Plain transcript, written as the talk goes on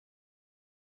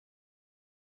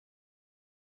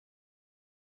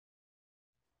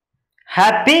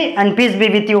Happy and peace be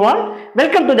with you all.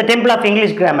 Welcome to the Temple of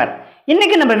English Grammar.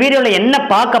 இன்னைக்கு நம்ம வீடியோல என்ன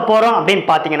பார்க்க போறோம் அப்படினு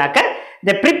பாத்தீங்கன்னாக்க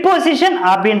the preposition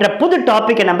அப்படிங்கற புது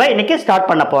டாபிக்கை நம்ம இன்னைக்கு ஸ்டார்ட்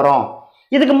பண்ண போறோம்.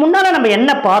 இதுக்கு முன்னால நம்ம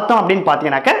என்ன பார்த்தோம் அப்படினு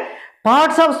பாத்தீங்கன்னாக்க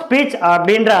parts of speech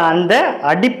அப்படிங்கற அந்த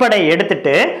அடிப்படை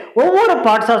எடுத்துட்டு ஒவ்வொரு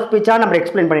parts of speech-ஆ நம்ம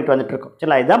எக்ஸ்பிளைன் பண்ணிட்டு வந்துட்டு இருக்கோம்.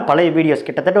 சரிங்களா? இதுதான் பழைய வீடியோஸ்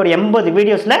கிட்டத்தட்ட ஒரு 80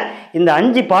 வீடியோஸ்ல இந்த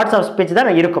 5 parts of speech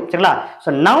தான் இருக்கும். சரிங்களா?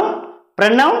 So noun,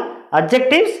 pronoun,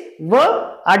 adjectives, verb,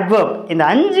 adverb இந்த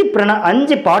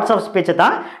 5 parts of speech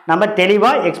தான் நம்ம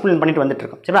தெளிவா எக்ஸ்பிளைன் பண்ணிட்டு வந்துட்டு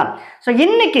இருக்கோம். சரிங்களா? சோ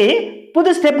இன்னைக்கு புது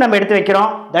ஸ்டெப் நம்ம எடுத்து வைக்கிறோம்.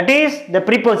 that is the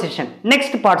preposition.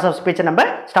 next parts of speech நம்ம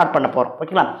ஸ்டார்ட் பண்ண போறோம்.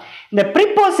 ஓகேங்களா? இந்த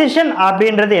preposition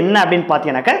அப்படின்றது என்ன அப்படினு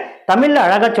பாத்தீங்கன்னாக்க தமிழ்ல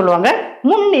அழகா சொல்லுவாங்க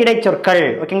முன்னிடை சொற்கள்.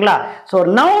 ஓகேங்களா? சோ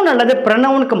noun அல்லது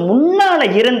pronounக்கு முன்னால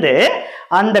இருந்து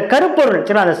அந்த கருப்பொருள்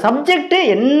சரிங்களா அந்த சப்ஜெக்ட்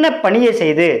என்ன பணியை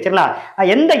செய்யுது சரிங்களா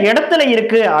எந்த இடத்துல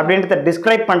இருக்கு அப்படின்றத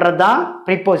டிஸ்கிரைப் பண்றது தான்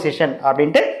preposition அப்படினு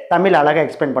தமிழ்ல அழகா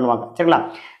எக்ஸ்பிளைன் பண்ணுவாங்க. சரிங்களா?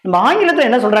 நம்ம ஆங்கிலத்துல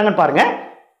என்ன சொல்றாங்கன்னு பாருங்க.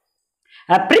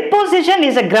 A preposition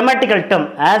is a grammatical term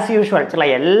as usual. சரிங்களா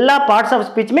எல்லா parts of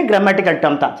speech May grammatical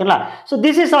term தான். சரிங்களா? So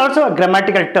this is also a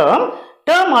grammatical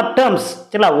term or terms.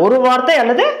 சரிங்களா ஒரு வார்த்தை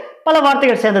அல்லது பல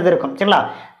வார்த்தைகள் சேர்ந்தது இருக்கும். சரிங்களா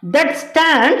that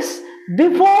stands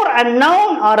before a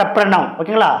noun or a pronoun.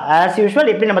 ஓகேங்களா as usual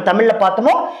எப்படி நம்ம தமிழ்ல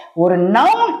பார்த்தோமோ ஒரு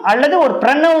noun அல்லது ஒரு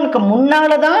pronounக்கு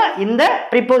முன்னால தான் இந்த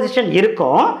preposition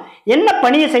இருக்கும். என்ன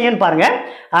பணியை செய்யும் பாருங்க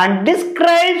and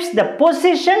describes the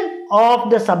position of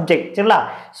the subject. சரிங்களா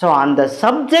சோ அந்த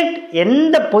சப்ஜெக்ட்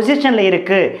எந்த பொசிஷன்ல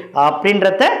இருக்கு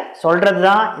அப்படின்றத சொல்றது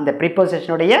தான் இந்த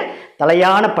preposition உடைய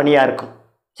தலையான பணியா இருக்கும்.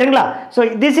 சரிங்களா so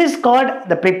this is called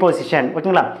the preposition.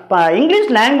 ஓகேங்களா இப்போ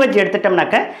English language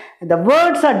எடுத்துட்டோம்னாக்க the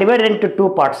words are divided into two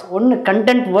parts. ஒன்னு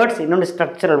content words இன்னொன்னு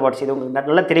structural words. இது உங்களுக்கு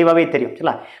நல்லா தெளிவாவே தெரியும்.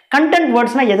 சரிங்களா content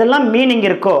wordsனா எதெல்லாம் மீனிங்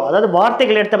இருக்கோ அதாவது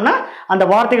வார்த்தைகள் எடுத்தோம்னா அந்த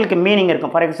வார்த்தைகளுக்கு மீனிங்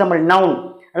இருக்கும். ஃபார் எக்ஸாம்பிள் noun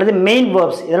அல்லது மெயின்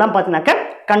வேர்ப்ஸ் இதெல்லாம் பார்த்தீங்கன்னாக்க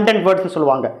கண்டென்ட் வேர்ட்ஸ்னு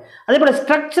சொல்லுவாங்க. அதே போல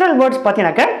ஸ்ட்ரக்சரல் வேர்ட்ஸ்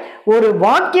பார்த்தீங்கன்னாக்க ஒரு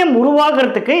வாக்கியம்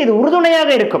உருவாகிறதுக்கு இது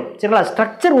உறுதுணையாக இருக்கும். சரிங்களா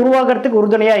ஸ்ட்ரக்சர் உருவாகிறதுக்கு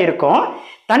உறுதுணையாக இருக்கும்.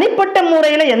 தனிப்பட்ட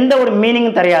முறையில் எந்த ஒரு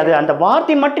மீனிங்கும் தெரியாது. அந்த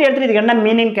வார்த்தை மட்டும் எடுத்துட்டு இதுக்கு என்ன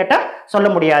மீனிங் கேட்டால் சொல்ல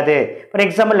முடியாது. For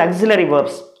example auxiliary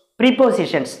verbs,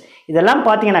 prepositions இதெல்லாம்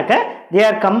பார்த்தீங்கன்னாக்க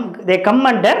they come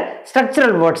under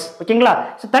structural words. ஓகேங்களா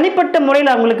ஸோ தனிப்பட்ட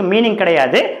முறையில் அவங்களுக்கு மீனிங்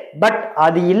கிடையாது. பட்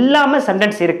அது இல்லாமல்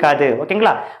சென்டென்ஸ் இருக்காது.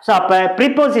 ஓகேங்களா ஸோ அப்போ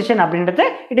preposition அப்படின்றது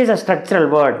it is a structural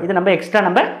word. இது நம்ம எக்ஸ்ட்ரா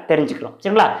நம்ம தெரிஞ்சுக்கலாம்.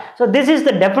 சரிங்களா so this is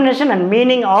the definition and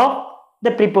meaning of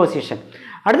the preposition.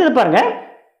 அடுத்தது பாருங்க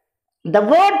the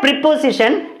word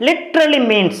preposition literally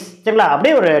means சரிங்களா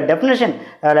அப்படியே ஒரு டெஃபினேஷன்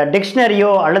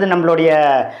டிக்ஷனரியோ அல்லது நம்மளுடைய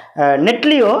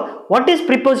நெட்லியோ what is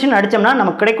preposition அடிச்சோம்னா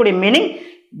நமக்கு கிடைக்கக்கூடிய meaning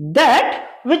that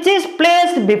which is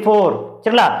placed before.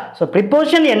 சரிங்களா ஸோ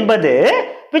preposition என்பது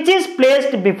which is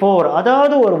placed before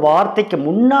அதாவது ஒரு வார்த்தைக்கு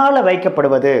முன்னால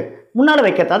வைக்கப்படுவது முன்னால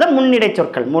வைக்கிறது அதான் முன்னிடை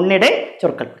சொற்கள்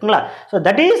ஓகேங்களா so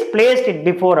that is placed it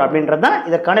before அப்படின்றது தான்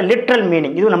இதற்கான லிட்ரல்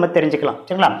மீனிங். இது நம்ம தெரிஞ்சுக்கலாம்.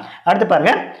 சரிங்களா அடுத்து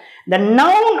பாருங்க the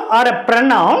noun or a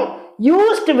pronoun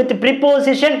used with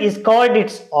preposition is called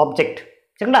its object.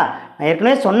 சரிங்களா நான்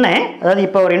ஏற்கனவே சொன்னேன் அதாவது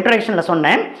இப்போ ஒரு இன்ட்ரோடக்ஷன்ல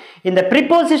சொன்னேன் இந்த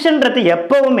prepositionன்றது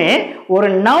எப்பவுமே ஒரு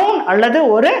noun அல்லது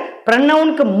ஒரு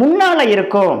pronounக்கு முன்னால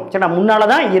இருக்கும். சரிங்களா முன்னால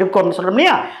தான் இருக்கும் சொல்றோம்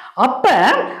இல்லையா அப்ப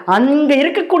அங்க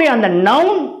இருக்கக்கூடிய அந்த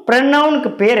noun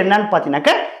pronounக்கு பேர் என்னன்னு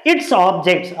பார்த்தீங்கன்னாக்க இட்ஸ்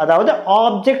ஆப்ஜெக்ட்ஸ் அதாவது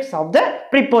ஆப்ஜெக்ட்ஸ் ஆஃப் த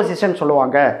preposition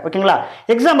சொல்லுவாங்க. ஓகேங்களா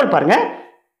எக்ஸாம்பிள் பாருங்க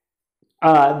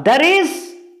there is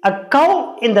a cow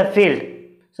in the field.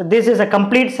 So this is a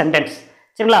complete sentence.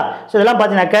 சரிங்களா ஸோ இதெல்லாம்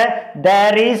பார்த்தீங்கன்னாக்க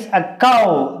there is a cow.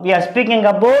 we are speaking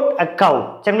about a cow.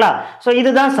 சரிங்களா so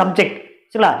இதுதான் subject.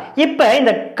 சரிங்களா இப்போ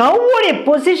இந்த கவ்வுடைய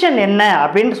பொசிஷன் என்ன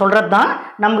அப்படின்னு சொல்றது தான்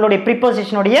நம்மளுடைய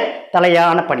prepositionனுடைய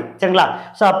தலையான பணி. சரிங்களா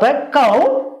ஸோ அப்போ கவ்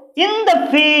in the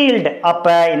field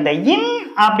அப்ப இந்த in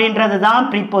அப்படின்றது தான்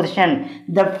preposition.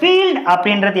 the field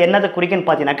அப்படின்றது என்னது குறிக்கும்னு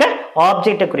பார்த்தீங்கன்னாக்க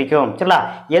ஆப்ஜெக்டை குறிக்கும். சரிங்களா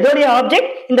எதோடைய ஆப்ஜெக்ட்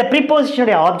இந்த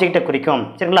prepositionனுடைய ஆப்ஜெக்டை குறிக்கும்.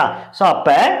 சரிங்களா ஸோ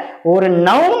அப்ப ஒரு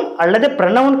noun அல்லது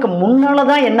pronounக்கு முன்னால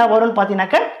தான் என்ன வரும்னு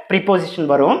பார்த்தீங்கன்னாக்க preposition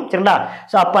வரும். சரிங்களா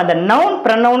ஸோ அப்ப அந்த noun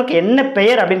pronounக்கு என்ன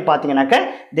பெயர் அப்படின்னு பார்த்தீங்கன்னாக்க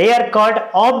they are called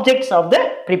objects of the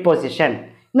preposition.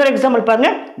 இன்னொரு எக்ஸாம்பிள் பாருங்க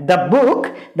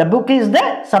the book is the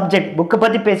subject. Book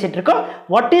பத்தி பேசிட்டு இருக்கோம்.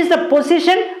 what is the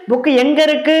position book எங்க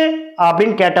இருக்கு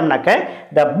அப்படின்னு கேட்டோம்னாக்க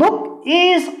the book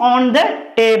is on the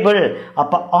table.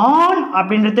 அப்ப on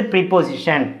அப்படின்றது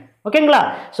preposition. ஓகேங்களா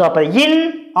ஸோ அப்ப in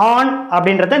on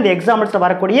அப்படின்றது இந்த எக்ஸாம்பிள்ஸ்ல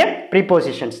வரக்கூடிய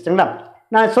prepositions. சரிங்களா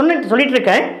நான் சொல்லிட்டு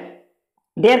இருக்கேன்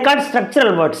they are called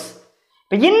structural words.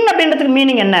 இப்போ in அப்படின்றதுக்கு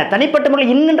மீனிங் என்ன தனிப்பட்ட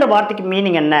முறையில் இன்னன்ற வார்த்தைக்கு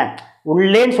மீனிங் என்ன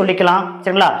உள்ளேன்னு சொல்லிக்கலாம்.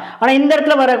 சரிங்களா ஆனா இந்த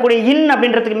இடத்துல வரக்கூடிய இன்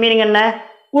அப்படின்றதுக்கு மீனிங் என்ன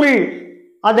உள்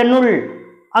அதனுள்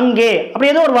அங்கே அப்படி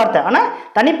ஏதோ ஒரு வார்த்தை ஆனா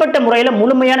தனிப்பட்ட முறையில்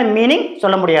முழுமையான மீனிங்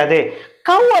சொல்ல முடியாது.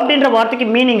 cow அப்படின்ற வார்த்தைக்கு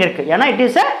மீனிங் இருக்கு ஏன்னா it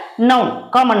is a noun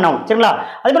common noun சரிங்களா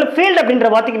அதே போல field அப்படின்ற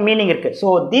வார்த்தைக்கு மீனிங் இருக்கு so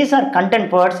these are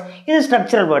content words இது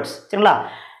structural words சரிங்களா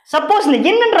சப்போஸ் இந்த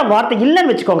இன்னன்ற வார்த்தை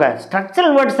இல்லைன்னு வச்சுக்கோங்க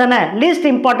structural words தானே least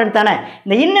important தானே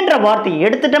இந்த இன்னன்ற வார்த்தை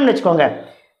எடுத்துட்டோம்னு வச்சுக்கோங்க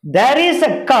there is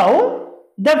a cow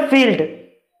the field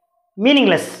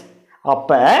meaningless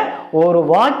அப்ப ஒரு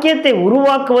வாக்கியத்தை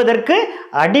உருவாக்குவதற்கு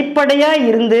அடிப்படையா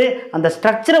இருந்து அந்த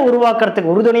ஸ்ட்ரக்சரை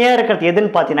உருவாக்குறதுக்கு உறுதுணையா இருக்கிறது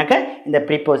எதுன்னு பார்த்தீங்கன்னாக்க இந்த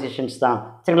prepositions தான்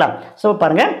சரிங்களா ஸோ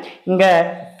பாருங்க இங்க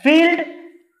field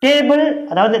table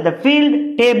அதாவது the field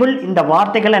table இந்த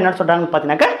வார்த்தைகள் என்ன சொல்றாங்கன்னு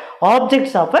பார்த்தீங்கன்னாக்க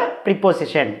ஆப்ஜெக்ட்ஸ் ஆஃப் a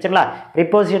preposition சரிங்களா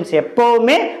prepositions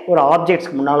எப்பவுமே ஒரு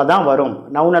ஆப்ஜெக்ட்ஸ்க்கு முன்னால தான் வரும்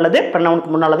நவுன் அல்லது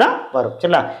ப்ரொனவுனுக்கு முன்னால தான் வரும்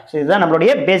சரிங்களா ஸோ இதுதான்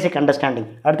நம்மளுடைய பேசிக் அண்டர்ஸ்டாண்டிங்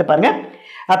அடுத்து பாருங்க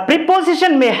a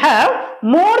preposition may have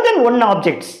more than one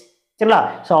objects சரிங்களா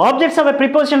so objects of a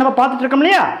preposition நம்ம பார்த்துட்டு இருக்கோம்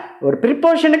இல்லையா ஒரு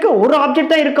prepositionக்கு ஒரு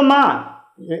ஆப்ஜெக்ட் தான் இருக்குமா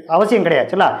அவசியம் கிடையாது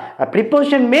சரிங்களா a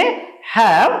preposition may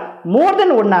have more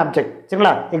than one object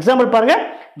சரிங்களா எக்ஸாம்பிள் பாருங்க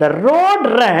the road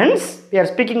runs we are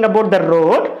speaking about the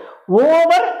road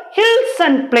over hills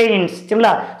and plains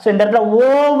சரிங்களா ஸோ இந்த இடத்துல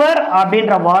over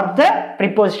அப்படின்ற வார்த்தை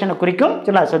preposition குறிக்கும்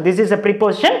சரிங்களா so this is a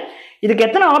preposition இதுக்கு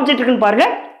எத்தனை ஆப்ஜெக்ட் இருக்குன்னு பாருங்க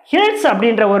hills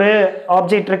அப்படின்ற ஒரு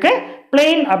ஆப்ஜெக்ட் இருக்கு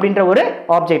plain அப்படின்ற ஒரு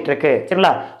ஆப்ஜெக்ட் இருக்கு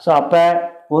சரிங்களா ஸோ அப்ப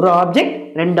ஒரு ஆப்ஜெக்ட்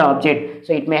ரெண்டு object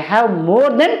so it may have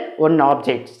more then one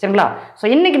object சரிங்களா ஸோ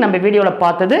இன்னைக்கு நம்ம வீடியோவில்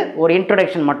பார்த்தது ஒரு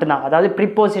இன்ட்ரோடக்ஷன் மட்டும்தான் அதாவது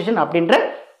preposition அப்படின்ற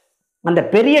அந்த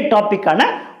பெரிய டாபிக்கான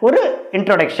ஒரு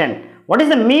introduction what is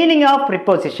the meaning of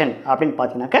preposition அப்படினு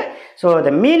பார்த்தீங்கன்னாக்க so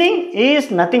the meaning is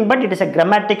nothing but it is a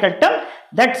grammatical term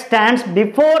that stands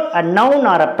before a noun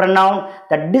or a pronoun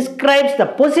that describes the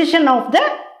position of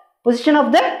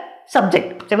the subject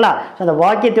சரிங்களா so அந்த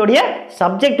வாக்கியத்தோடைய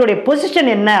சப்ஜெக்டோடைய position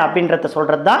என்ன அப்படின்றத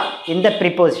சொல்றது தான் இந்த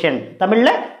preposition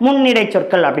தமிழில் முன்னிடை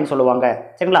சொற்கள் அப்படின்னு சொல்லுவாங்க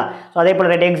சரிங்களா ஸோ அதே போல்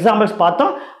ரெண்டு எக்ஸாம்பிள்ஸ்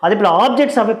பார்த்தோம் அதே போல்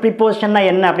ஆப்ஜெக்ட்ஸ் ஆஃப் preposition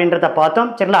என்ன அப்படின்றத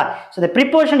பார்த்தோம் சரிங்களா ஸோ இந்த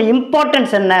preposition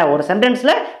இம்பார்ட்டன்ஸ் என்ன ஒரு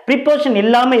சென்டென்ஸில் preposition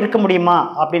இல்லாமல் இருக்க முடியுமா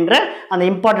அப்படின்ற அந்த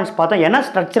இம்பார்ட்டன்ஸ் பார்த்தோம் ஏன்னா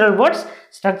structural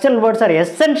words R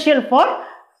essential for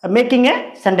making a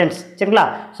sentence சரிங்களா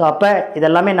ஸோ அப்போ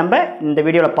இதெல்லாமே நம்ம இந்த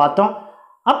வீடியோவில் பார்த்தோம்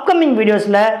அப்கமிங்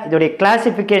வீடியோஸில் இதோடைய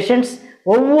கிளாசிஃபிகேஷன்ஸ்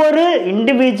ஒவ்வொரு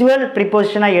இண்டிவிஜுவல்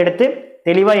ப்ரிப்போசிஷனாக எடுத்து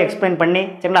தெளிவாக எக்ஸ்பிளைன் பண்ணி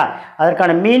சரிங்களா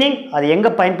அதற்கான மீனிங் அது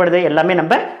எங்கே பயன்படுது எல்லாமே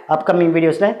நம்ம அப்கமிங்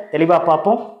வீடியோஸில் தெளிவாக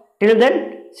பார்ப்போம் till then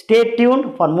stay tuned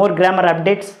for more grammar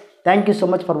updates thank you so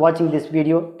much for watching this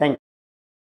video thank you